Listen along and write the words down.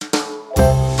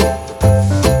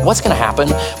What's gonna happen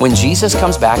when Jesus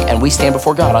comes back and we stand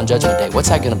before God on Judgment Day? What's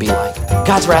that gonna be like?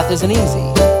 God's wrath isn't easy.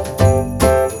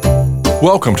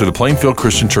 Welcome to the Plainfield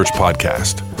Christian Church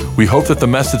podcast. We hope that the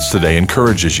message today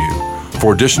encourages you.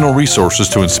 For additional resources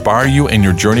to inspire you in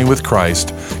your journey with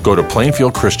Christ, go to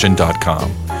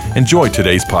plainfieldchristian.com. Enjoy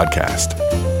today's podcast.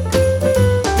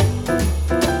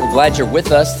 We're glad you're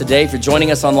with us today. If you're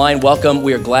joining us online, welcome.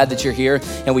 We are glad that you're here,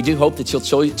 and we do hope that you'll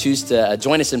choose to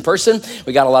join us in person.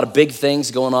 We got a lot of big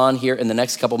things going on here in the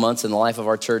next couple months in the life of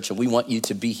our church, and we want you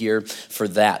to be here for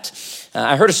that.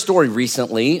 I heard a story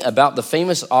recently about the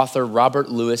famous author Robert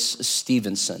Louis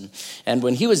Stevenson. And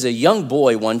when he was a young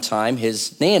boy one time,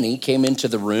 his nanny came into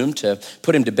the room to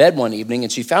put him to bed one evening,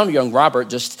 and she found young Robert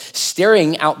just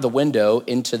staring out the window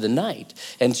into the night.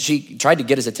 And she tried to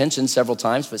get his attention several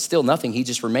times, but still nothing. He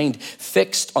just remained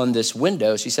fixed on this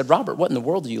window. She said, "Robert, what in the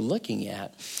world are you looking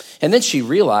at?" And then she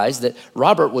realized that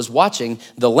Robert was watching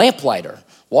the lamplighter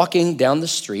walking down the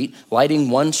street, lighting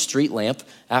one street lamp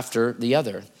after the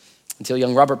other. Until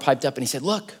young Robert piped up and he said,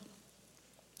 look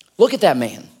at that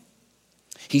man.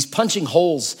 He's punching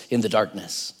holes in the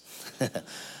darkness.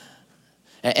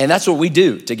 And that's what we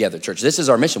do together, church. This is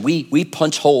our mission. We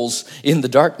punch holes in the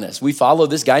darkness. We follow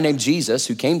this guy named Jesus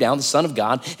who came down, the Son of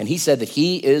God, and he said that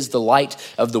he is the light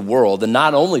of the world. And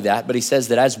not only that, but he says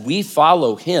that as we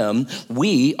follow him,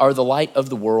 we are the light of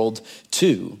the world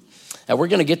too. Now, we're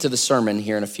going to get to the sermon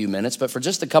here in a few minutes, but for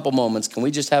just a couple moments, can we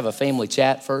just have a family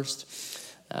chat first?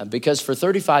 Because for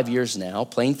 35 years now,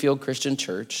 Plainfield Christian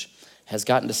Church has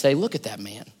gotten to say, look at that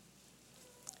man.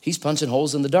 He's punching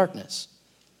holes in the darkness.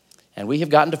 And we have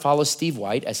gotten to follow Steve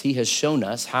White as he has shown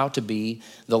us how to be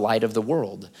the light of the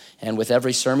world. And with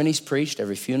every sermon he's preached,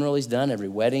 every funeral he's done, every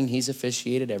wedding he's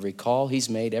officiated, every call he's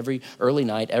made, every early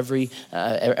night, every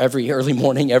early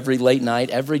morning, every late night,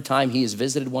 every time he has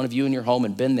visited one of you in your home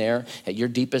and been there at your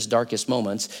deepest, darkest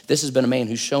moments, this has been a man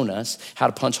who's shown us how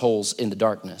to punch holes in the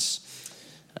darkness.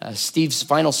 Steve's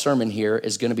final sermon here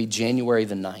is going to be January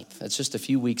the 9th. That's just a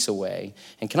few weeks away.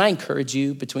 And can I encourage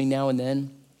you between now and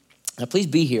then, please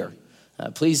be here.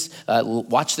 Please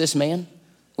watch this man.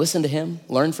 Listen to him,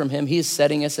 learn from him. He is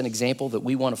setting us an example that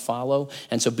we want to follow.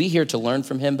 And so be here to learn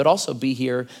from him, but also be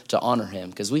here to honor him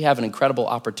because we have an incredible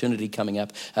opportunity coming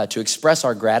up to express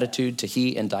our gratitude to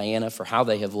he and Diana for how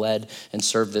they have led and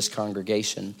served this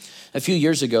congregation. A few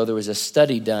years ago, there was a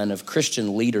study done of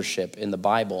Christian leadership in the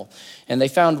Bible, and they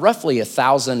found roughly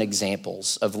 1,000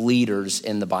 examples of leaders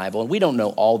in the Bible. And we don't know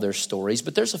all their stories,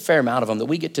 but there's a fair amount of them that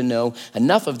we get to know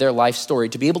enough of their life story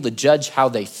to be able to judge how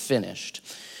they finished.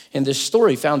 And this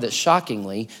story found that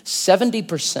shockingly,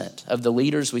 70% of the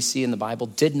leaders we see in the Bible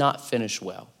did not finish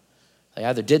well. They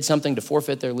either did something to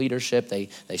forfeit their leadership, they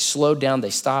slowed down, they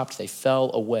stopped, they fell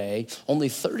away. Only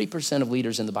 30% of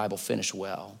leaders in the Bible finished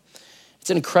well. It's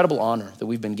an incredible honor that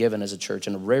we've been given as a church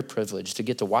and a rare privilege to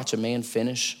get to watch a man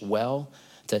finish well,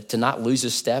 to not lose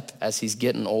a step as he's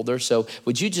getting older. So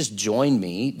would you just join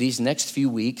me these next few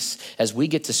weeks as we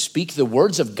get to speak the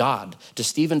words of God to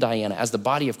Steve and Diana as the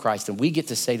body of Christ, and we get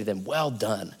to say to them, well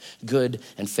done, good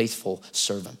and faithful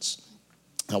servants.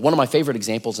 Now, one of my favorite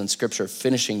examples in scripture of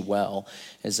finishing well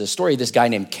is a story of this guy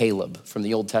named Caleb from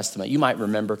the Old Testament. You might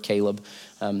remember Caleb.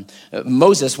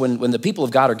 Moses, when the people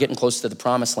of God are getting close to the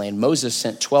promised land, Moses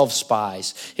sent 12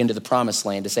 spies into the promised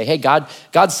land to say, hey, God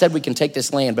said we can take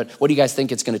this land, but what do you guys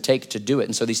think it's going to take to do it?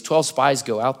 And so these 12 spies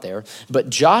go out there, but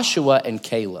Joshua and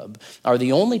Caleb are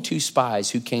the only two spies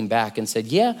who came back and said,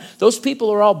 yeah, those people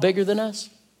are all bigger than us,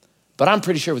 but I'm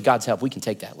pretty sure with God's help, we can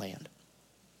take that land.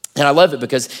 And I love it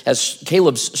because as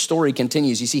Caleb's story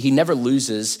continues, you see, he never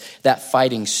loses that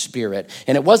fighting spirit.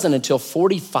 And it wasn't until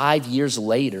 45 years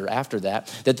later after that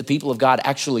the people of God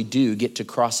actually do get to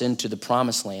cross into the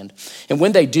promised land. And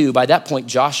when they do, by that point,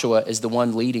 Joshua is the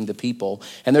one leading the people.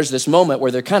 And there's this moment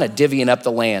where they're kind of divvying up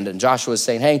the land. And Joshua is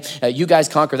saying, hey, you guys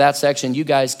conquer that section. You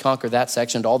guys conquer that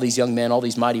section to all these young men, all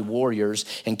these mighty warriors.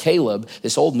 And Caleb,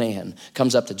 this old man,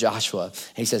 comes up to Joshua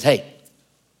and he says, hey,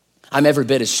 I'm every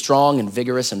bit as strong and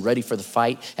vigorous and ready for the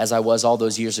fight as I was all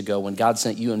those years ago when God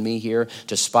sent you and me here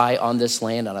to spy on this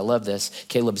land. And I love this.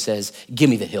 Caleb says, give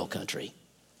me the hill country.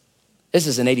 This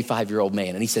is an 85-year-old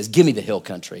man. And he says, give me the hill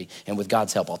country. And with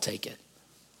God's help, I'll take it.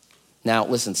 Now,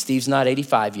 listen, Steve's not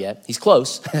 85 yet. He's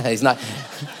close. He's not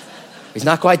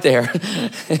quite there.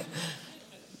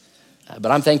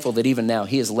 But I'm thankful that even now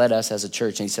he has led us as a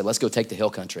church and he said, let's go take the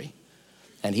hill country.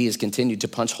 And he has continued to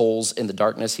punch holes in the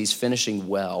darkness. He's finishing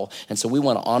well. And so we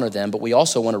want to honor them, but we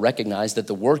also want to recognize that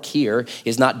the work here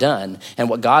is not done. And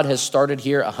what God has started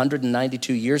here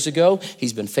 192 years ago,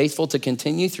 he's been faithful to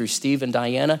continue through Steve and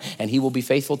Diana, and he will be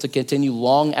faithful to continue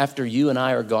long after you and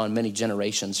I are gone, many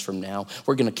generations from now.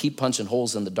 We're going to keep punching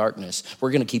holes in the darkness.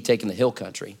 We're going to keep taking the hill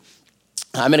country.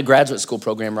 I'm in a graduate school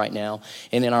program right now,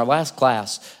 and in our last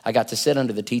class, I got to sit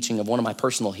under the teaching of one of my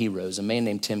personal heroes, a man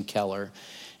named Tim Keller.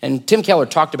 And Tim Keller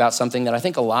talked about something that I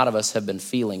think a lot of us have been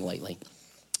feeling lately.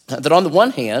 That on the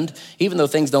one hand, even though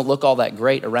things don't look all that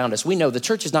great around us, we know the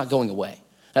church is not going away.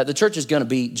 The church is going to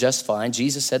be just fine.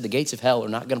 Jesus said the gates of hell are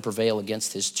not going to prevail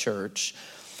against his church.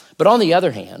 But on the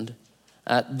other hand,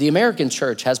 the American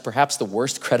church has perhaps the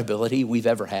worst credibility we've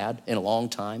ever had in a long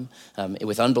time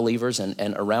with unbelievers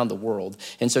and around the world.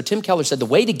 And so Tim Keller said the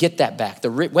way to get that back,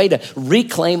 the way to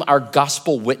reclaim our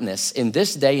gospel witness in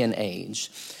this day and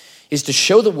age is to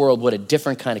show the world what a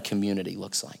different kind of community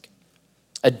looks like.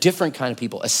 A different kind of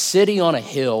people, a city on a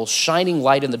hill, shining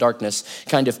light in the darkness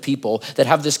kind of people that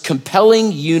have this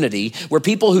compelling unity where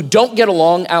people who don't get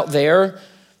along out there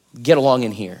get along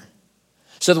in here.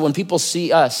 So that when people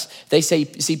see us, they see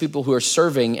people who are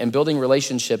serving and building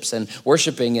relationships and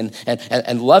worshiping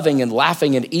and loving and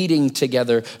laughing and eating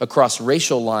together across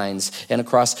racial lines and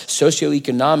across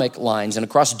socioeconomic lines and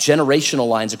across generational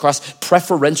lines, across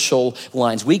preferential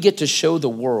lines. We get to show the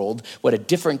world what a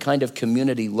different kind of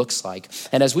community looks like.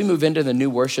 And as we move into the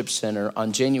new worship center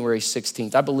on January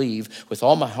 16th, I believe with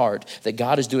all my heart that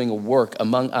God is doing a work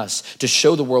among us to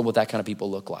show the world what that kind of people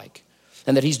look like.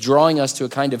 And that he's drawing us to a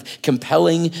kind of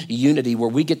compelling unity where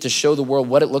we get to show the world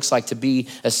what it looks like to be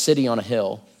a city on a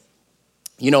hill.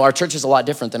 You know, our church is a lot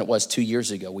different than it was 2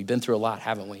 years ago. We've been through a lot,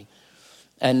 haven't we?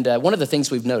 And one of the things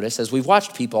we've noticed as we've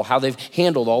watched people, how they've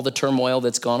handled all the turmoil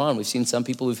that's gone on. We've seen some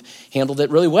people who've handled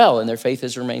it really well and their faith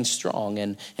has remained strong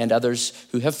and others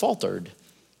who have faltered.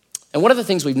 And one of the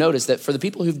things we've noticed that for the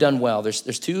people who've done well, there's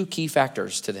two key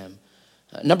factors to them.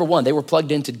 Number one, they were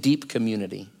plugged into deep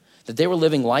community. That they were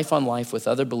living life on life with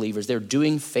other believers. They were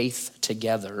doing faith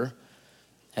together.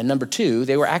 And number two,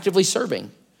 they were actively serving.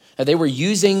 They were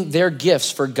using their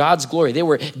gifts for God's glory. They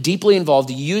were deeply involved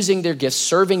using their gifts,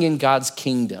 serving in God's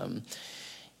kingdom.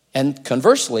 And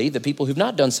conversely, the people who've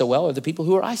not done so well are the people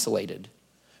who are isolated,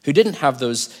 who didn't have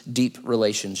those deep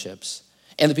relationships.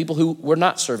 And the people who were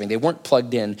not serving, they weren't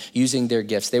plugged in using their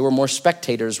gifts. They were more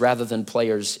spectators rather than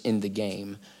players in the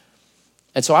game.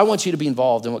 And so I want you to be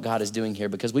involved in what God is doing here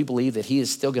because we believe that he is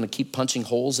still going to keep punching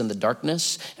holes in the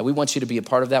darkness. And we want you to be a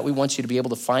part of that. We want you to be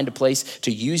able to find a place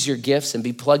to use your gifts and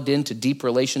be plugged into deep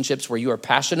relationships where you are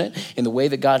passionate in the way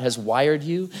that God has wired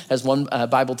you. As one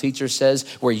Bible teacher says,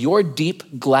 where your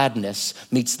deep gladness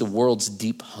meets the world's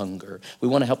deep hunger. We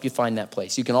want to help you find that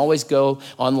place. You can always go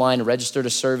online and register to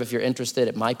serve if you're interested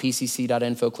at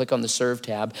mypcc.info. Click on the serve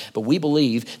tab. But we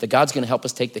believe that God's going to help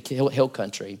us take the hill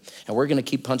country. And we're going to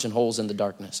keep punching holes in the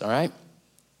darkness, all right?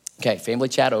 Okay, family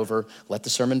chat over. Let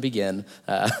the sermon begin.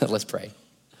 Let's pray.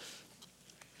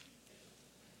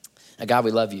 Now, God, we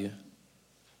love you.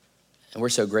 And we're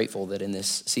so grateful that in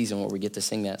this season where we get to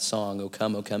sing that song, O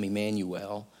come,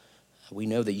 Emmanuel, we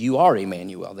know that you are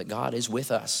Emmanuel, that God is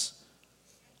with us,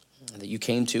 that you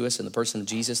came to us in the person of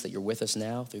Jesus, that you're with us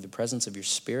now through the presence of your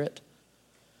Spirit.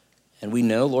 And we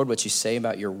know, Lord, what you say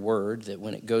about your word, that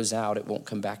when it goes out, it won't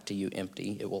come back to you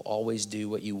empty. It will always do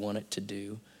what you want it to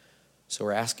do. So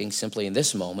we're asking simply in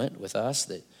this moment with us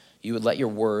that you would let your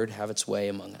word have its way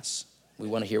among us. We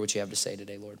want to hear what you have to say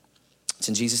today, Lord. It's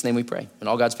in Jesus' name we pray. And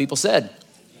all God's people said,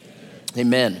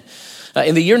 Amen.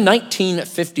 In the year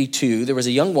 1952, there was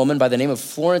a young woman by the name of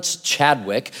Florence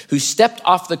Chadwick who stepped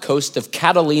off the coast of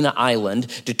Catalina Island,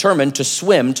 determined to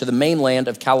swim to the mainland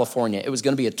of California. It was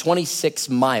going to be a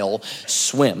 26-mile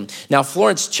swim. Now,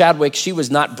 Florence Chadwick, she was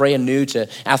not brand new to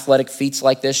athletic feats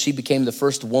like this. She became the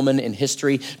first woman in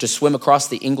history to swim across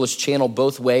the English Channel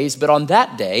both ways. But on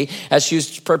that day, as she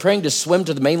was preparing to swim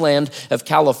to the mainland of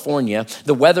California,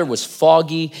 the weather was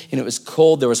foggy and it was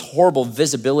cold. There was horrible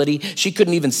visibility. She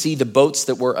couldn't even see the boats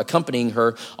that were accompanying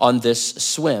her on this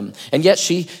swim. And yet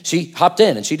she hopped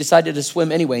in and she decided to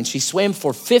swim anyway. And she swam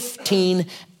for 15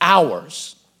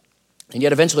 hours. And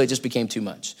yet eventually it just became too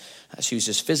much. She was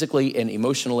just physically and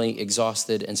emotionally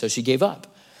exhausted. And so she gave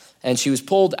up. And she was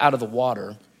pulled out of the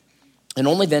water. And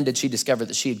only then did she discover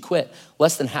that she had quit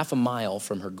less than half a mile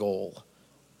from her goal.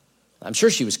 I'm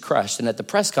sure she was crushed. And at the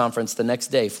press conference the next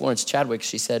day, Florence Chadwick,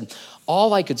 she said,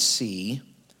 all I could see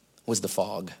was the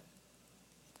fog.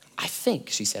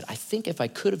 She said, I think if I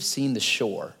could have seen the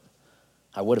shore,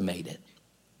 I would have made it.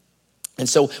 And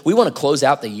so we want to close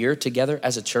out the year together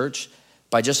as a church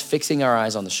by just fixing our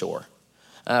eyes on the shore.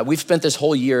 We've spent this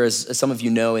whole year, as some of you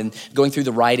know, in going through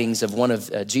the writings of one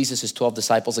of Jesus' 12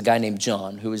 disciples, a guy named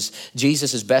John, who is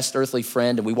Jesus' best earthly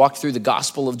friend. And we walked through the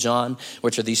Gospel of John,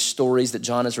 which are these stories that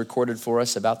John has recorded for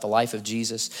us about the life of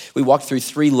Jesus. We walked through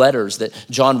 3 letters that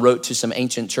John wrote to some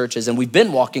ancient churches. And we've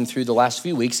been walking through the last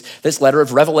few weeks this letter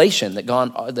of Revelation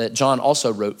that John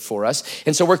also wrote for us.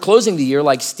 And so we're closing the year,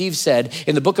 like Steve said,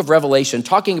 in the book of Revelation,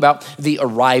 talking about the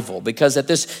arrival. Because at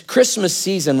this Christmas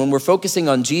season, when we're focusing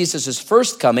on Jesus'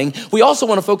 first coming, we also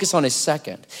want to focus on his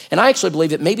second. And I actually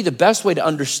believe that maybe the best way to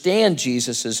understand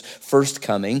Jesus' first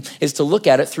coming is to look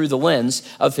at it through the lens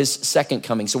of his second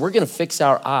coming. So we're going to fix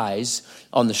our eyes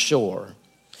on the shore.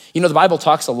 You know, the Bible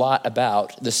talks a lot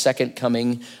about the second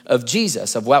coming of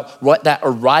Jesus, of what that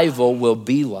arrival will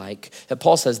be like. And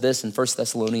Paul says this in 1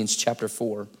 Thessalonians chapter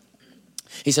 4.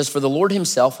 He says, "For the Lord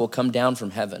himself will come down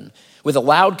from heaven with a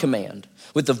loud command,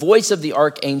 with the voice of the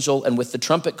archangel and with the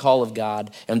trumpet call of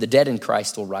God, and the dead in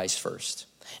Christ will rise first.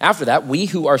 After that, we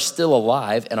who are still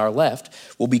alive and are left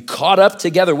will be caught up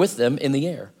together with them in the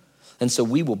air. And so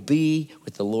we will be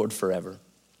with the Lord forever.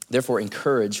 Therefore,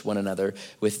 encourage one another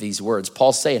with these words."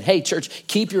 Paul's saying, hey, church,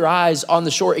 keep your eyes on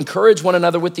the shore. Encourage one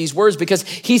another with these words because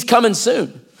he's coming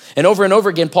soon. And over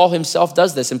again, Paul himself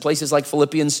does this in places like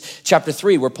Philippians chapter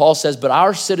 3, where Paul says, "But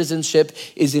our citizenship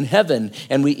is in heaven,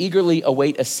 and we eagerly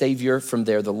await a Savior from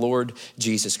there, the Lord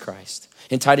Jesus Christ."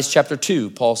 In Titus chapter 2,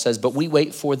 Paul says, "But we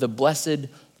wait for the blessed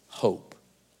hope."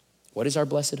 What is our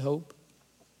blessed hope?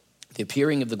 The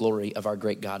appearing of the glory of our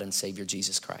great God and Savior,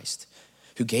 Jesus Christ,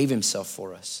 who gave himself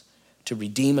for us to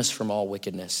redeem us from all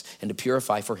wickedness and to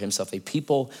purify for himself a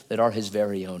people that are his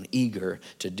very own, eager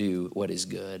to do what is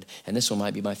good. And this one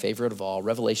might be my favorite of all.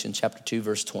 Revelation chapter 2,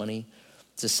 verse 20.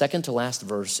 It's the second to last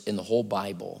verse in the whole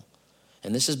Bible.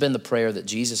 And this has been the prayer that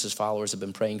Jesus' followers have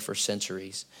been praying for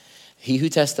centuries. He who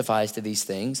testifies to these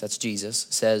things, that's Jesus,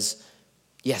 says,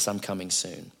 "Yes, I'm coming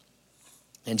soon."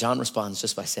 And John responds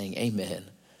just by saying, "Amen.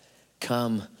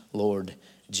 Come, Lord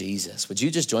Jesus." Would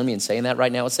you just join me in saying that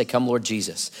right now? Let's say, "Come, Lord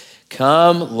Jesus."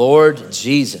 Come, Lord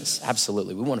Jesus.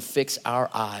 Absolutely. We want to fix our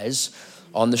eyes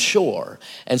on the shore.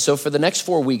 And so for the next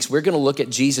 4 weeks, we're going to look at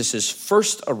Jesus'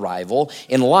 first arrival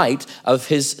in light of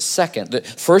his second. That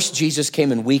first, Jesus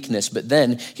came in weakness, but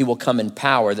then he will come in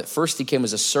power. That first he came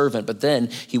as a servant, but then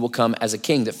he will come as a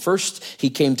king. That first he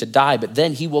came to die, but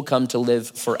then he will come to live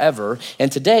forever. And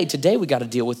today we got to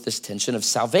deal with this tension of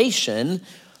salvation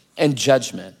and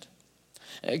judgment.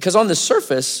 Because on the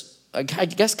surface, I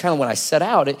guess kind of when I set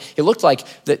out, it looked like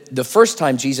that the first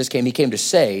time Jesus came, he came to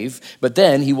save, but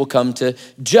then he will come to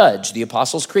judge. The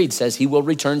Apostles' Creed says he will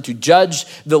return to judge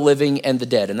the living and the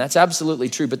dead. And that's absolutely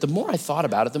true. But the more I thought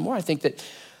about it, the more I think that,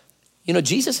 you know,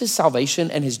 Jesus' salvation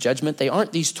and his judgment, they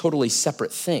aren't these totally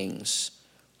separate things.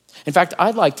 In fact,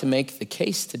 I'd like to make the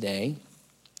case today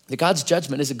that God's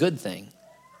judgment is a good thing.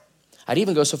 I'd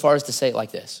even go so far as to say it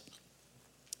like this.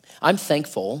 I'm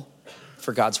thankful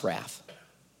for God's wrath.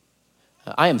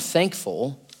 I am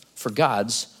thankful for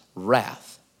God's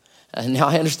wrath. Now,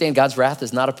 I understand God's wrath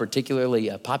is not a particularly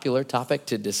popular topic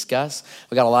to discuss.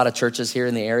 We got a lot of churches here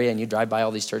in the area, and you drive by all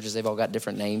these churches, they've all got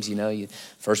different names, you know,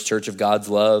 First Church of God's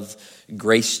Love,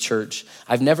 Grace Church.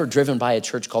 I've never driven by a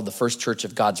church called the First Church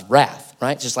of God's Wrath,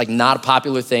 right? Just like not a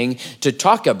popular thing to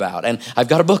talk about. And I've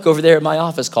got a book over there in my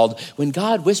office called When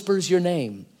God Whispers Your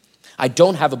Name. I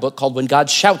don't have a book called When God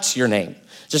Shouts Your Name.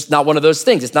 Just not one of those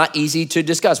things. It's not easy to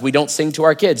discuss. We don't sing to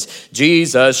our kids,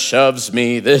 "Jesus shoves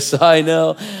me, this I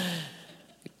know."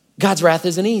 God's wrath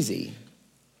isn't easy.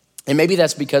 And maybe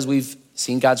that's because we've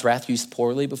seen God's wrath used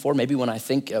poorly before. Maybe when I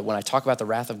talk about the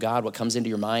wrath of God, what comes into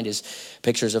your mind is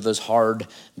pictures of those hard,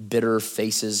 bitter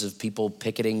faces of people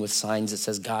picketing with signs that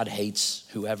says God hates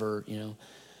whoever, you know.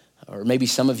 Or maybe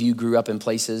some of you grew up in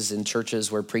places in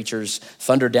churches where preachers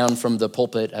thunder down from the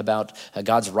pulpit about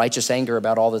God's righteous anger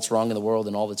about all that's wrong in the world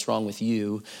and all that's wrong with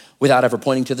you without ever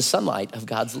pointing to the sunlight of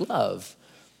God's love.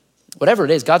 Whatever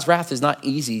it is, God's wrath is not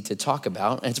easy to talk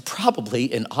about, and it's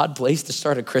probably an odd place to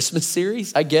start a Christmas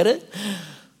series. I get it,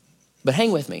 but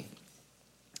hang with me.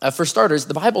 For starters,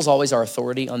 the Bible's always our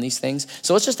authority on these things.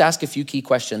 So let's just ask a few key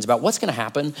questions about what's going to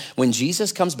happen when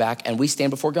Jesus comes back and we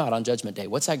stand before God on Judgment Day.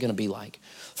 What's that going to be like?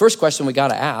 First question we got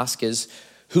to ask is,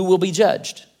 who will be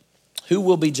judged? Who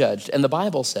will be judged? And the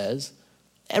Bible says,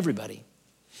 everybody.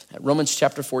 Romans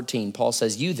chapter 14, Paul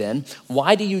says, "You then,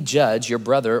 why do you judge your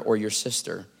brother or your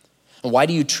sister? And why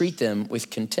do you treat them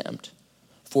with contempt?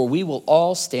 For we will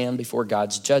all stand before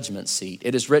God's judgment seat.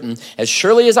 It is written, as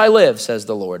surely as I live, says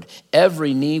the Lord,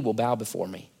 every knee will bow before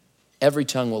me. Every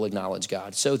tongue will acknowledge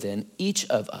God. So then, each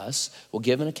of us will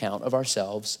give an account of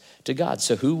ourselves to God."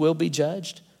 So who will be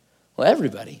judged? Well,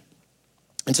 everybody.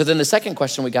 And so then the second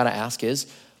question we got to ask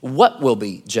is, what will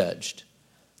be judged?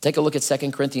 Take a look at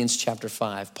 2 Corinthians chapter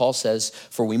 5. Paul says,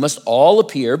 for we must all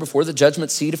appear before the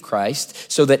judgment seat of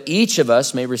Christ, so that each of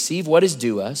us may receive what is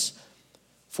due us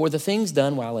for the things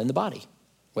done while in the body,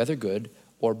 whether good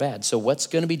or bad. So what's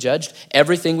going to be judged?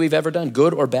 Everything we've ever done,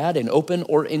 good or bad, in open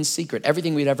or in secret.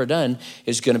 Everything we've ever done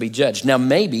is going to be judged. Now,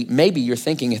 maybe you're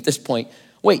thinking at this point,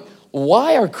 wait,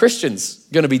 why are Christians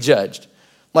going to be judged?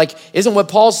 Like, isn't what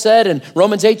Paul said in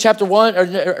Romans 8 chapter 1,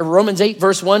 or Romans 8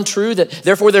 verse 1 true, that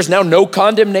therefore there's now no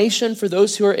condemnation for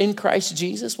those who are in Christ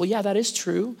Jesus? Well, yeah, that is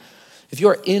true. If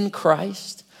you're in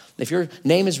Christ, if your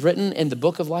name is written in the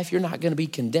book of life, you're not going to be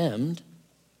condemned,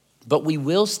 but we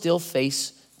will still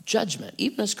face judgment,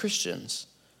 even as Christians.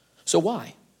 So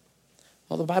why?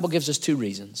 Well, the Bible gives us two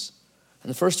reasons. And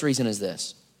the first reason is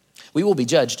this: we will be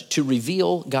judged to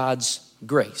reveal God's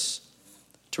grace.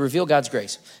 To reveal God's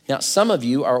grace. Now, some of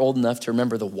you are old enough to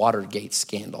remember the Watergate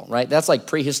scandal, right? That's like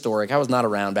prehistoric. I was not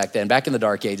around back then, back in the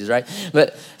dark ages, right?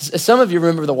 But some of you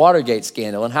remember the Watergate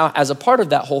scandal and how, as a part of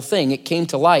that whole thing, it came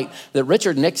to light that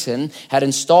Richard Nixon had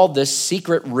installed this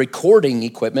secret recording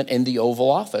equipment in the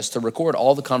Oval Office to record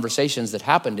all the conversations that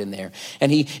happened in there.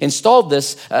 And he installed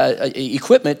this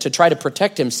equipment to try to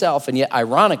protect himself. And yet,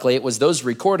 ironically, it was those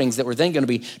recordings that were then going to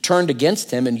be turned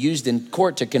against him and used in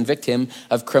court to convict him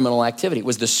of criminal activity. It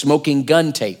was the smoking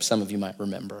gun tape, some of you might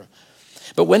remember.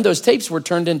 But when those tapes were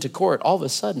turned into court, all of a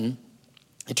sudden,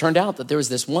 it turned out that there was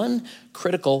this one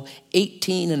critical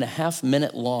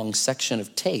 18.5-minute long section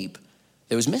of tape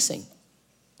that was missing,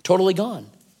 totally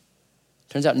gone.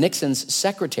 Turns out Nixon's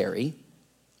secretary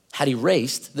had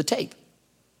erased the tape.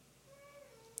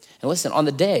 And listen, on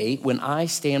the day when I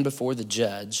stand before the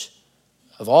judge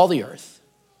of all the earth,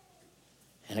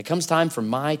 and it comes time for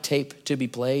my tape to be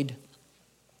played,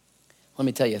 let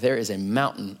me tell you, there is a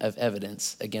mountain of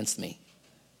evidence against me.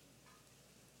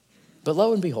 But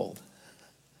lo and behold,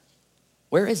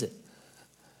 where is it?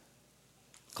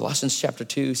 Colossians chapter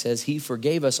 2 says, he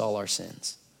forgave us all our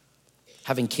sins,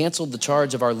 having canceled the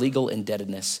charge of our legal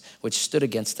indebtedness, which stood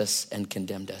against us and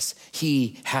condemned us.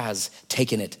 He has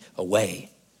taken it away,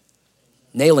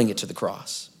 nailing it to the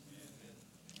cross.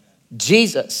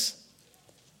 Jesus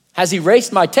has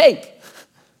erased my tape.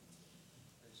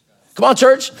 Come on,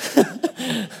 church.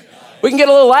 We can get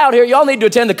a little loud here. Y'all need to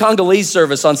attend the Congolese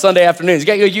service on Sunday afternoons.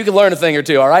 You can learn a thing or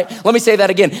two, all right? Let me say that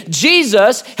again.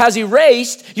 Jesus has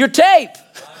erased your tape.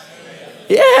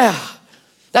 Yeah.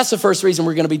 That's the first reason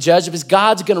we're going to be judged, because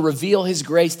God's going to reveal his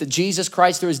grace, that Jesus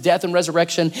Christ, through his death and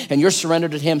resurrection, and you're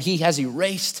surrendered to him, he has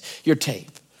erased your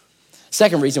tape.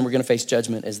 Second reason we're going to face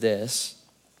judgment is this: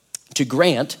 to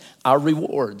grant our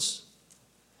rewards.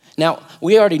 Now,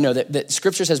 we already know that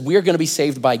scripture says we are going to be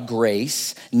saved by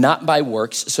grace, not by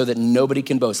works, so that nobody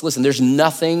can boast. Listen, there's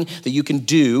nothing that you can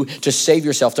do to save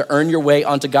yourself, to earn your way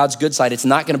onto God's good side. It's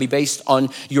not going to be based on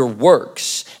your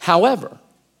works. However,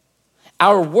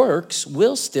 our works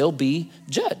will still be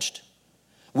judged.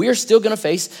 We are still going to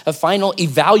face a final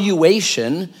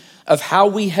evaluation of how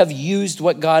we have used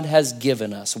what God has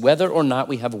given us, whether or not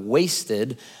we have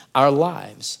wasted our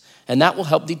lives. And that will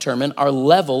help determine our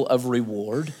level of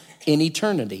reward in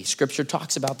eternity. Scripture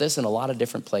talks about this in a lot of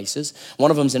different places.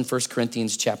 One of them is in 1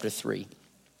 Corinthians chapter 3.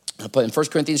 But in 1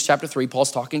 Corinthians chapter 3,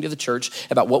 Paul's talking to the church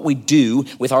about what we do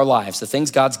with our lives, the things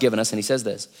God's given us. And he says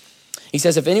this. He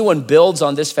says, if anyone builds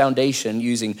on this foundation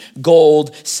using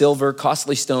gold, silver,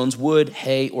 costly stones, wood,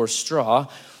 hay, or straw,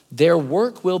 their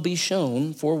work will be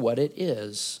shown for what it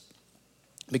is,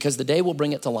 because the day will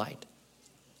bring it to light.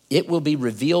 It will be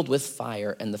revealed with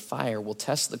fire, and the fire will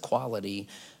test the quality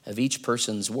of each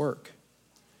person's work.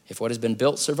 If what has been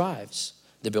built survives,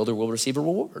 the builder will receive a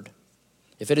reward.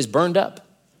 If it is burned up,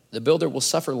 the builder will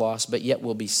suffer loss, but yet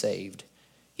will be saved,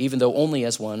 even though only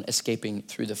as one escaping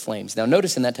through the flames. Now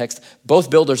notice in that text, both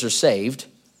builders are saved,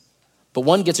 but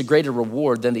one gets a greater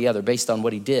reward than the other based on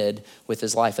what he did with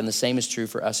his life. And the same is true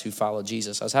for us who follow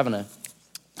Jesus. I was having a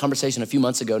conversation a few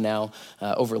months ago now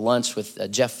over lunch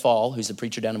with Jeff Fall, who's the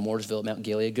preacher down in Mooresville at Mount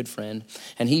Gilead, a good friend.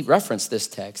 And he referenced this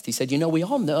text. He said, we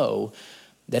all know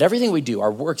that everything we do,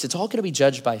 our works, it's all going to be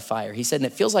judged by fire. He said, and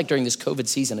it feels like during this COVID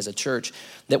season as a church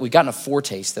that we've gotten a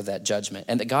foretaste of that judgment,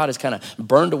 and that God has kind of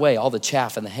burned away all the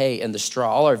chaff and the hay and the straw,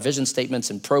 all our vision statements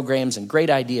and programs and great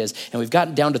ideas, and we've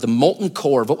gotten down to the molten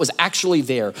core of what was actually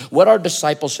there, what our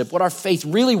discipleship, what our faith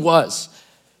really was,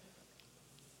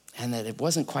 and that it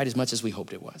wasn't quite as much as we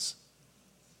hoped it was.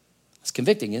 It's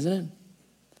convicting, isn't it?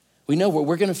 We know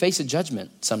we're going to face a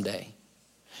judgment someday.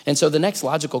 And so the next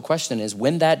logical question is,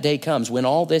 when that day comes, when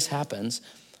all this happens,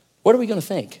 what are we going to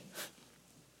think?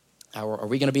 Are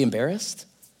we going to be embarrassed?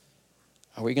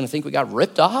 Are we going to think we got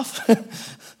ripped off?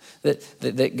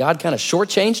 That God kind of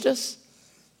shortchanged us?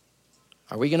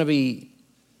 Are we going to be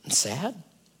sad?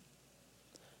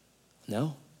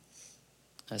 No.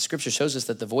 Scripture shows us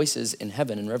that the voices in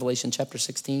heaven in Revelation chapter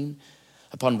 16,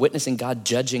 upon witnessing God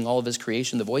judging all of his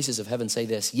creation, the voices of heaven say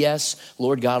this: yes,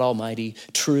 Lord God Almighty,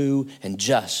 true and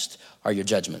just are your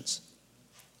judgments.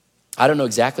 I don't know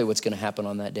exactly what's going to happen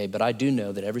on that day, but I do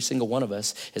know that every single one of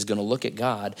us is going to look at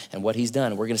God and what he's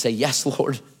done, and we're going to say, yes,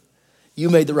 Lord, you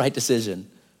made the right decision.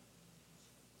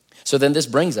 So then this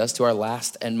brings us to our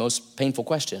last and most painful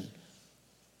question.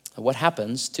 What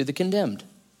happens to the condemned?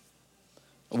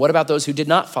 What about those who did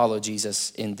not follow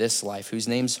Jesus in this life, whose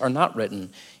names are not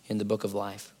written in the book of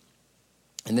life?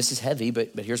 And this is heavy, but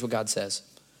here's what God says.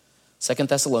 2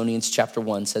 Thessalonians chapter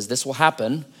 1 says, this will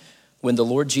happen when the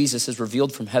Lord Jesus is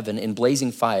revealed from heaven in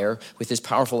blazing fire with his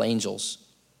powerful angels.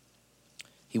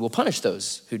 He will punish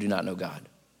those who do not know God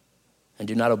and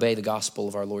do not obey the gospel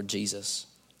of our Lord Jesus.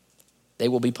 They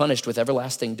will be punished with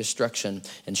everlasting destruction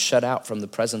and shut out from the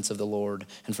presence of the Lord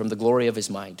and from the glory of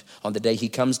his might on the day he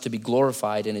comes to be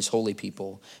glorified in his holy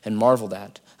people and marveled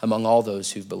at among all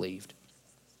those who've believed.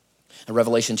 And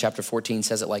Revelation chapter 14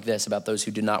 says it like this about those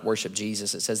who do not worship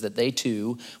Jesus. It says that they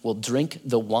too will drink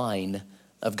the wine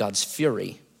of God's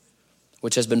fury,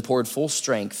 which has been poured full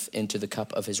strength into the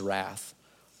cup of his wrath.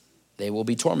 They will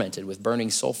be tormented with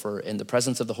burning sulfur in the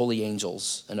presence of the holy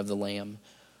angels and of the Lamb.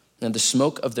 And the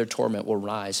smoke of their torment will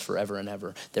rise forever and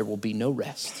ever. There will be no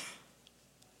rest,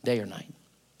 day or night.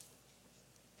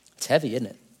 It's heavy, isn't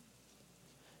it?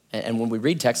 And when we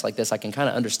read texts like this, I can kind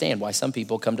of understand why some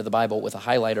people come to the Bible with a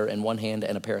highlighter in one hand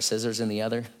and a pair of scissors in the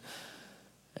other.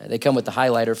 They come with the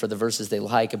highlighter for the verses they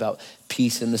like about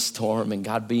peace in the storm and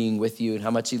God being with you and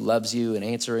how much he loves you and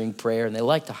answering prayer. And they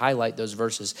like to highlight those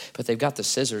verses, but they've got the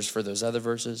scissors for those other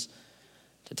verses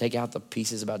to take out the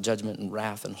pieces about judgment and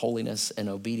wrath and holiness and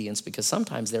obedience, because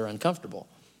sometimes they're uncomfortable.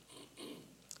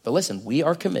 But listen, we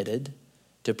are committed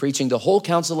to preaching the whole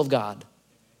counsel of God,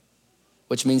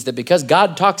 which means that because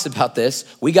God talks about this,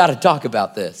 we got to talk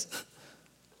about this.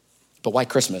 But why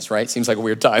Christmas, right? Seems like a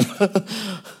weird time.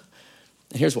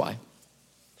 And here's why.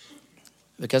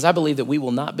 Because I believe that we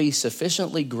will not be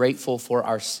sufficiently grateful for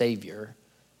our Savior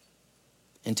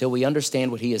until we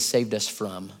understand what he has saved us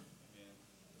from.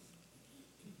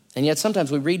 And yet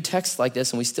sometimes we read texts like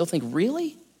this and we still think,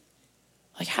 really?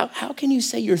 Like how can you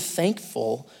say you're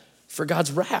thankful for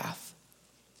God's wrath?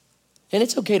 And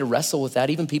it's okay to wrestle with that.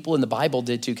 Even people in the Bible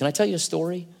did too. Can I tell you a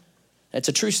story? It's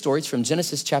a true story. It's from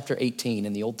Genesis chapter 18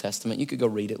 in the Old Testament. You could go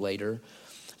read it later.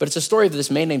 But it's a story of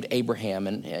this man named Abraham,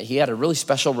 and he had a really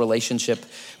special relationship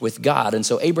with God. And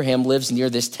so Abraham lives near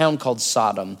this town called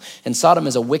Sodom. And Sodom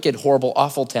is a wicked, horrible,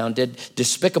 awful town, did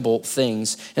despicable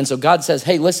things. And so God says,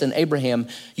 hey, listen, Abraham,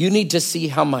 you need to see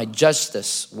how my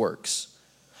justice works,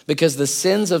 because the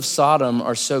sins of Sodom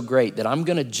are so great that I'm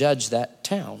going to judge that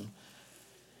town.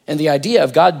 And the idea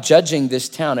of God judging this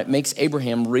town, it makes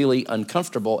Abraham really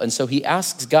uncomfortable. And so he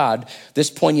asks God this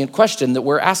poignant question that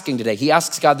we're asking today. He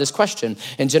asks God this question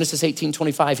in Genesis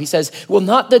 18:25. He says, will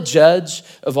not the judge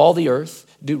of all the earth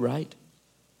do right?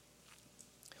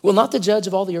 Will not the judge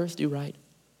of all the earth do right?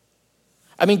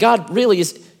 I mean, God really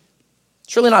is,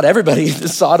 surely not everybody in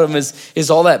Sodom is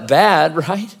all that bad,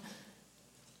 right?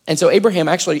 And so Abraham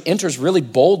actually enters really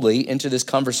boldly into this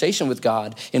conversation with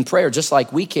God in prayer, just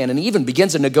like we can, and he even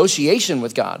begins a negotiation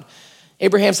with God.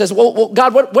 Abraham says, well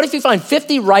God, what if you find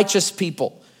 50 righteous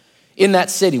people in that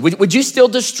city? Would you still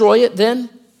destroy it then?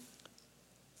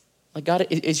 Like, God,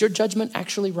 is your judgment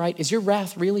actually right? Is your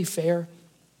wrath really fair?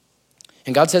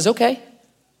 And God says, okay,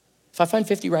 if I find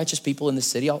 50 righteous people in this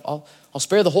city, I'll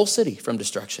spare the whole city from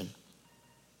destruction.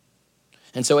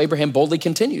 And so Abraham boldly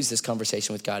continues this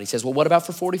conversation with God. He says, well, what about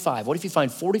for 45? What if you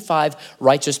find 45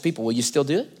 righteous people? Will you still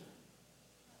do it?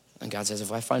 And God says,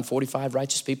 if I find 45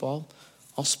 righteous people,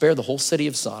 I'll spare the whole city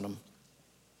of Sodom.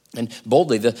 And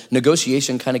boldly, the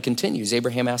negotiation kind of continues.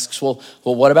 Abraham asks, well,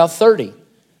 what about 30?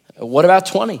 What about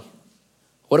 20?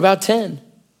 What about 10?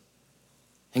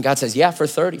 And God says, yeah, for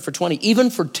 30, for 20,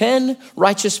 even for 10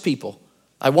 righteous people,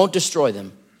 I won't destroy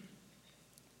them.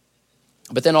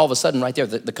 But then all of a sudden right there,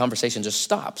 the conversation just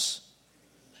stops,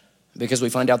 because we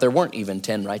find out there weren't even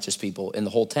 10 righteous people in the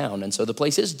whole town. And so the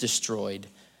place is destroyed.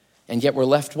 And yet we're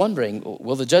left wondering,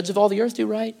 will the judge of all the earth do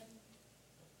right?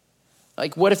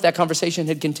 Like, what if that conversation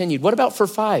had continued? What about for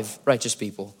 5 righteous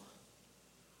people?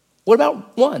 What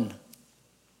about 1?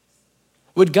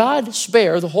 Would God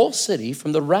spare the whole city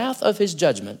from the wrath of his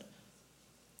judgment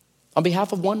on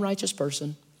behalf of 1 righteous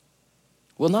person?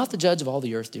 Will not the judge of all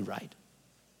the earth do right?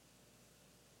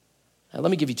 Now, let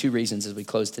me give you 2 reasons as we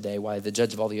close today why the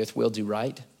judge of all the earth will do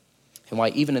right. and why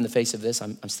even in the face of this,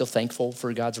 I'm still thankful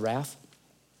for God's wrath.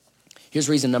 Here's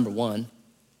reason number one,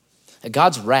 that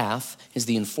God's wrath is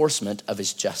the enforcement of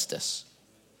his justice.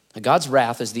 God's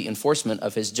wrath is the enforcement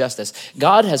of his justice.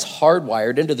 God has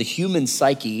hardwired into the human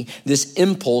psyche this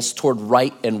impulse toward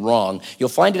right and wrong. You'll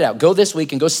find it out. Go this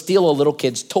week and go steal a little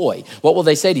kid's toy. What will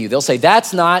they say to you? They'll say,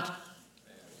 that's not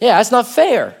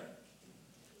fair.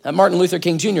 Martin Luther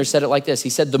King Jr. said it like this. He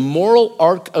said, the moral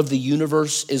arc of the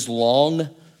universe is long,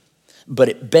 but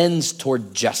it bends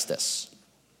toward justice.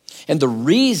 And the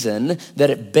reason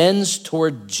that it bends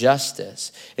toward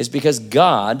justice is because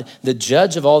God, the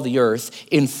judge of all the earth,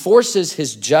 enforces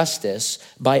his justice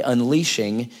by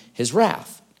unleashing his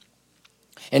wrath.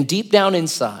 And deep down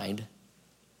inside,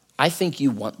 I think you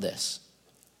want this.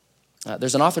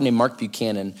 There's an author named Mark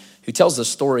Buchanan who tells the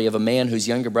story of a man whose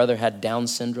younger brother had Down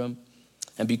syndrome.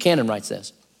 And Buchanan writes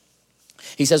this.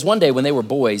 He says, one day when they were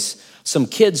boys, some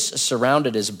kids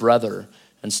surrounded his brother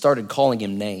and started calling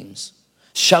him names,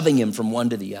 shoving him from one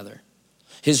to the other.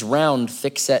 His round,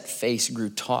 thick-set face grew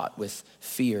taut with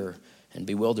fear and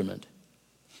bewilderment.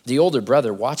 The older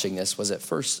brother watching this was at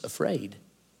first afraid,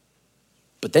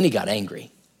 but then he got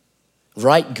angry,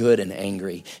 right good and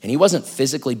angry. And he wasn't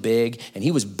physically big and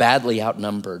he was badly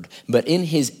outnumbered, but in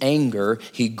his anger,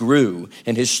 he grew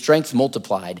and his strength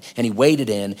multiplied and he waded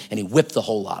in and he whipped the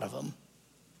whole lot of them.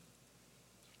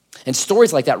 And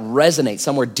stories like that resonate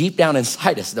somewhere deep down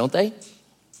inside us, don't they?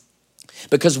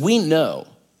 Because we know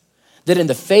that in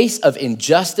the face of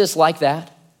injustice like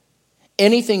that,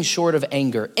 anything short of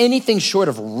anger, anything short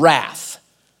of wrath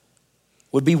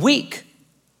would be weak.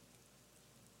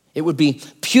 It would be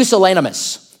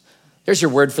pusillanimous. There's your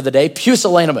word for the day,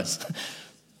 pusillanimous.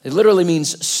 It literally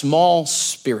means small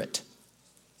spirit.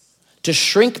 To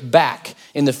shrink back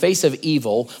in the face of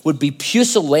evil would be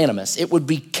pusillanimous. It would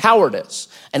be cowardice.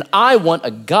 And I want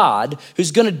a God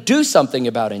who's going to do something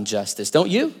about injustice, don't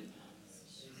you?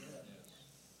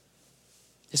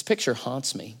 This picture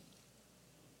haunts me.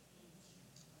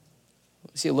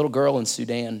 We see a little girl in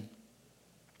Sudan,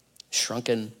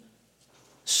 shrunken,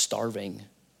 starving,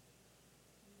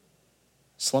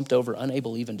 slumped over,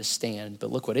 unable even to stand. But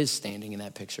look what is standing in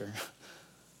that picture.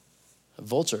 A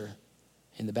vulture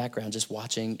in the background just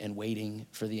watching and waiting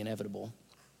for the inevitable.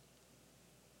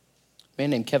 A man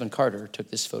named Kevin Carter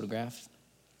took this photograph.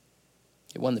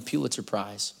 It won the Pulitzer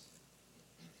Prize.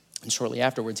 And shortly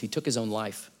afterwards, he took his own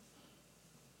life.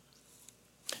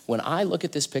 When I look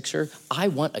at this picture, I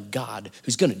want a God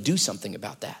who's going to do something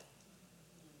about that.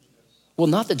 Will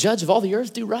not the judge of all the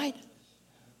earth do right?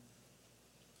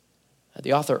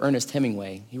 The author Ernest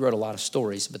Hemingway, he wrote a lot of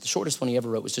stories, but the shortest one he ever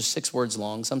wrote was just 6 words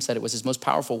long. Some said it was his most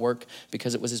powerful work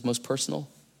because it was his most personal.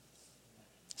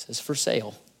 It says, for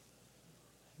sale,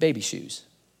 baby shoes,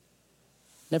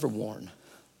 never worn.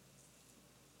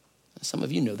 Some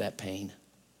of you know that pain.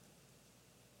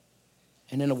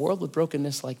 And in a world with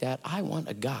brokenness like that, I want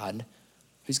a God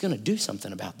who's going to do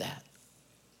something about that.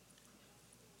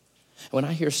 When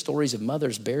I hear stories of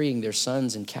mothers burying their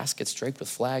sons in caskets draped with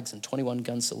flags and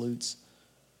 21-gun salutes,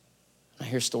 I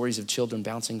hear stories of children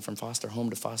bouncing from foster home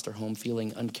to foster home,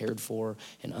 feeling uncared for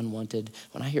and unwanted.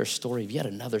 When I hear a story of yet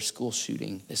another school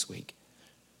shooting this week,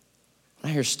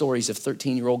 when I hear stories of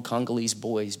 13-year-old Congolese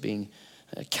boys being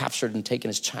captured and taken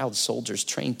as child soldiers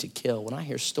trained to kill, when I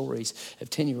hear stories of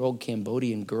 10-year-old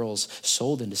Cambodian girls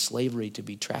sold into slavery to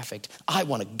be trafficked, I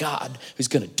want a God who's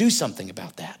going to do something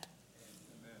about that.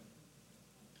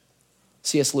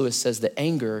 C.S. Lewis says that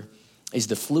anger is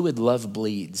the fluid love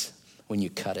bleeds when you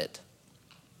cut it.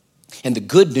 And the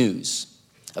good news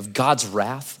of God's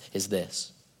wrath is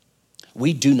this: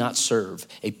 we do not serve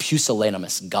a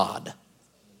pusillanimous God.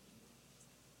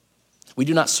 We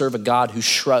do not serve a God who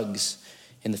shrugs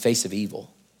in the face of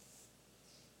evil.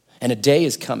 And a day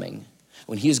is coming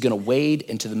when he is going to wade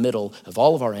into the middle of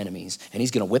all of our enemies and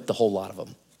he's going to whip the whole lot of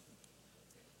them.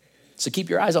 So keep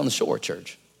your eyes on the shore,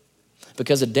 church.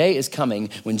 Because a day is coming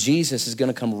when Jesus is going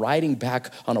to come riding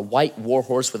back on a white war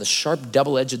horse with a sharp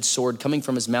double-edged sword coming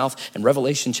from his mouth. And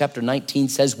Revelation chapter 19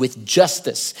 says, with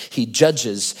justice he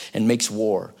judges and makes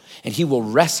war. And he will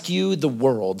rescue the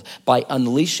world by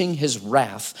unleashing his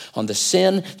wrath on the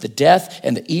sin, the death,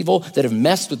 and the evil that have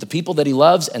messed with the people that he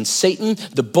loves. And Satan,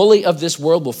 the bully of this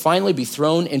world, will finally be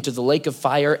thrown into the lake of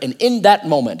fire. And in that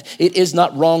moment, it is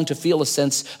not wrong to feel a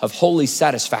sense of holy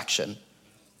satisfaction.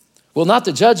 Will not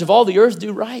the judge of all the earth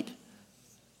do right?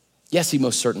 Yes, he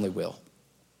most certainly will.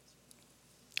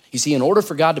 You see, in order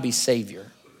for God to be Savior,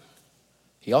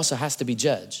 he also has to be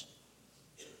judge.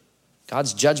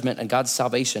 God's judgment and God's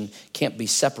salvation can't be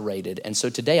separated. And so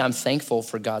today I'm thankful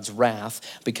for God's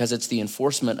wrath because it's the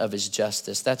enforcement of his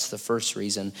justice. That's the first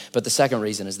reason. But the second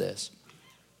reason is this: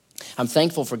 I'm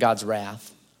thankful for God's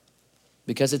wrath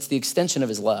because it's the extension of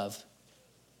his love.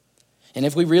 And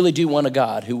if we really do want a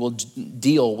God who will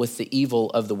deal with the evil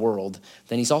of the world,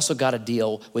 then he's also got to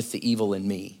deal with the evil in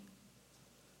me.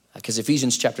 Because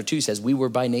Ephesians chapter 2 says, we were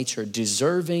by nature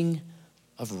deserving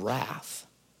of wrath.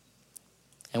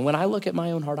 And when I look at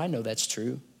my own heart, I know that's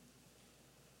true.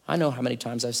 I know how many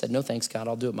times I've said, no thanks, God,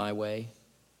 I'll do it my way.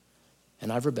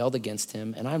 And I've rebelled against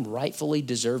him, and I'm rightfully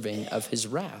deserving of his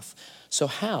wrath. So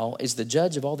how is the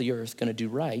judge of all the earth going to do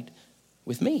right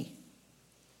with me?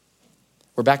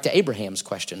 We're back to Abraham's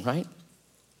question, right?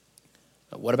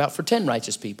 What about for 10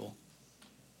 righteous people?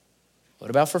 What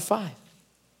about for 5?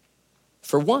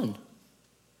 For 1?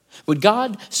 Would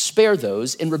God spare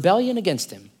those in rebellion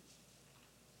against him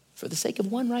for the sake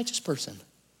of 1 righteous person?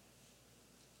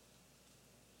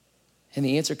 And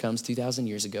the answer comes 2,000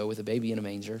 years ago with a baby in a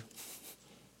manger.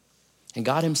 And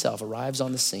God himself arrives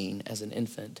on the scene as an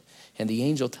infant. And the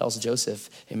angel tells Joseph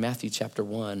in Matthew chapter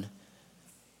 1,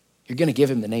 you're going to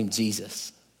give him the name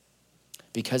Jesus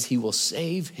because he will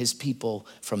save his people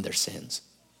from their sins.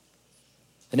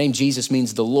 The name Jesus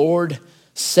means the Lord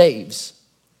saves.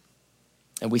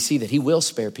 And we see that he will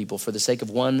spare people for the sake of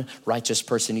 1 righteous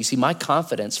person. You see, my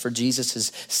confidence for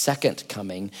Jesus' second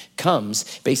coming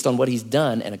comes based on what he's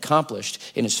done and accomplished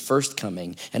in his first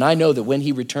coming. And I know that when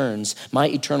he returns, my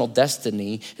eternal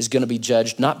destiny is going to be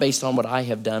judged not based on what I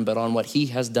have done, but on what he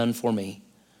has done for me.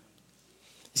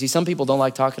 You see, some people don't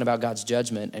like talking about God's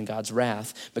judgment and God's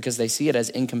wrath because they see it as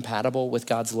incompatible with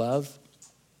God's love.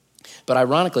 But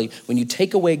ironically, when you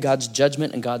take away God's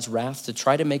judgment and God's wrath to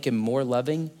try to make him more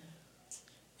loving,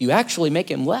 you actually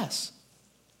make him less.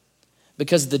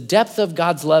 Because the depth of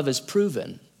God's love is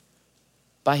proven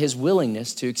by his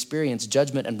willingness to experience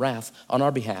judgment and wrath on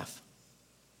our behalf.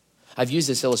 I've used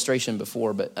this illustration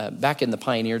before, but back in the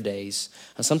pioneer days,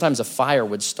 sometimes a fire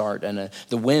would start and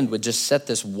the wind would just set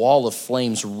this wall of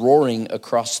flames roaring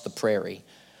across the prairie.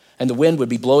 And the wind would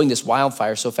be blowing this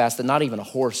wildfire so fast that not even a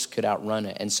horse could outrun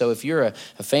it. And so if you're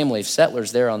a family of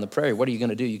settlers there on the prairie, what are you going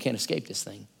to do? You can't escape this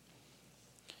thing.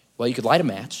 Well, you could light a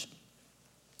match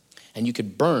and you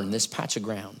could burn this patch of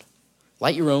ground.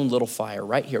 Light your own little fire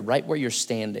right here, right where you're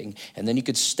standing. And then you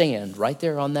could stand right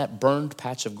there on that burned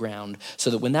patch of ground so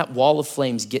that when that wall of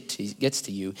flames gets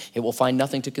to you, it will find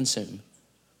nothing to consume.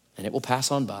 And it will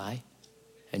pass on by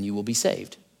and you will be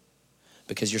saved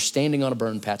because you're standing on a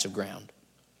burned patch of ground.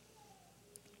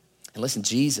 And listen,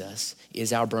 Jesus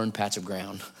is our burned patch of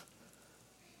ground.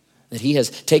 That he has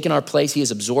taken our place. He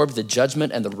has absorbed the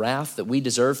judgment and the wrath that we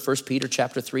deserve. 1 Peter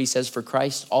chapter 3 says, for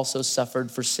Christ also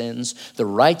suffered for sins, the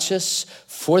righteous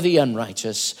for the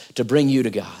unrighteous, to bring you to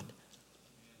God.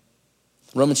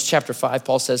 Romans chapter 5,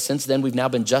 Paul says, since then we've now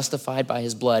been justified by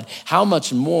his blood. How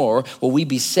much more will we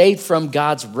be saved from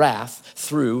God's wrath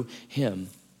through him?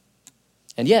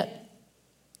 And yet,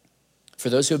 for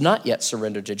those who have not yet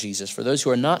surrendered to Jesus, for those who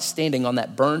are not standing on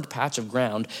that burned patch of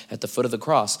ground at the foot of the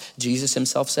cross, Jesus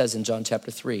himself says in John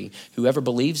chapter 3, whoever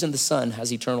believes in the Son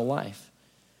has eternal life,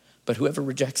 but whoever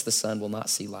rejects the Son will not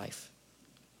see life,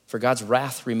 for God's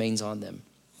wrath remains on them.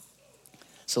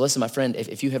 So listen, my friend,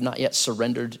 if you have not yet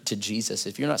surrendered to Jesus,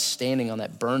 if you're not standing on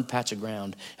that burned patch of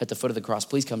ground at the foot of the cross,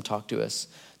 please come talk to us.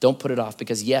 Don't put it off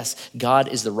because yes, God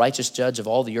is the righteous judge of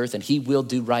all the earth and he will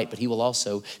do right, but he will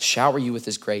also shower you with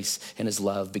his grace and his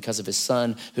love because of his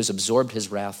Son who's absorbed his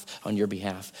wrath on your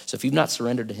behalf. So if you've not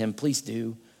surrendered to him, please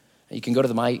do. You can go to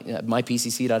the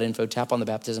mypcc.info, tap on the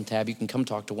baptism tab. You can come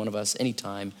talk to one of us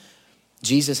anytime.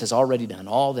 Jesus has already done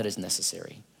all that is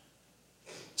necessary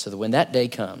so that when that day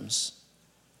comes,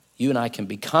 you and I can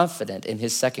be confident in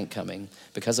his second coming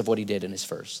because of what he did in his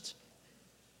first.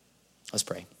 Let's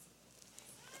pray.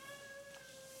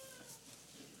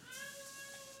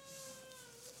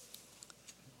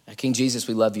 King Jesus,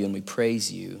 we love you and we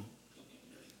praise you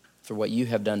for what you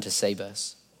have done to save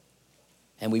us.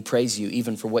 And we praise you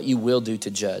even for what you will do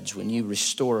to judge when you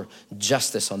restore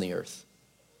justice on the earth.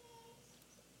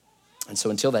 And so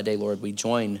until that day, Lord, we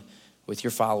join with your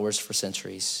followers for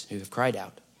centuries who have cried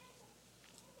out,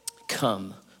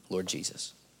 come, Lord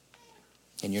Jesus.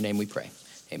 In your name we pray,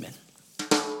 amen.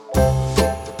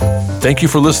 Thank you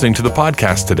for listening to the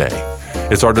podcast today.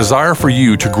 It's our desire for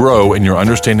you to grow in your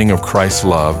understanding of Christ's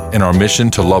love and our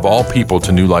mission to love all people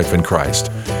to new life in Christ.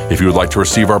 If you would like to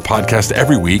receive our podcast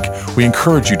every week, we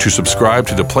encourage you to subscribe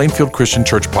to the Plainfield Christian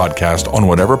Church podcast on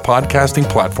whatever podcasting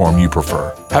platform you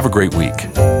prefer. Have a great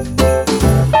week.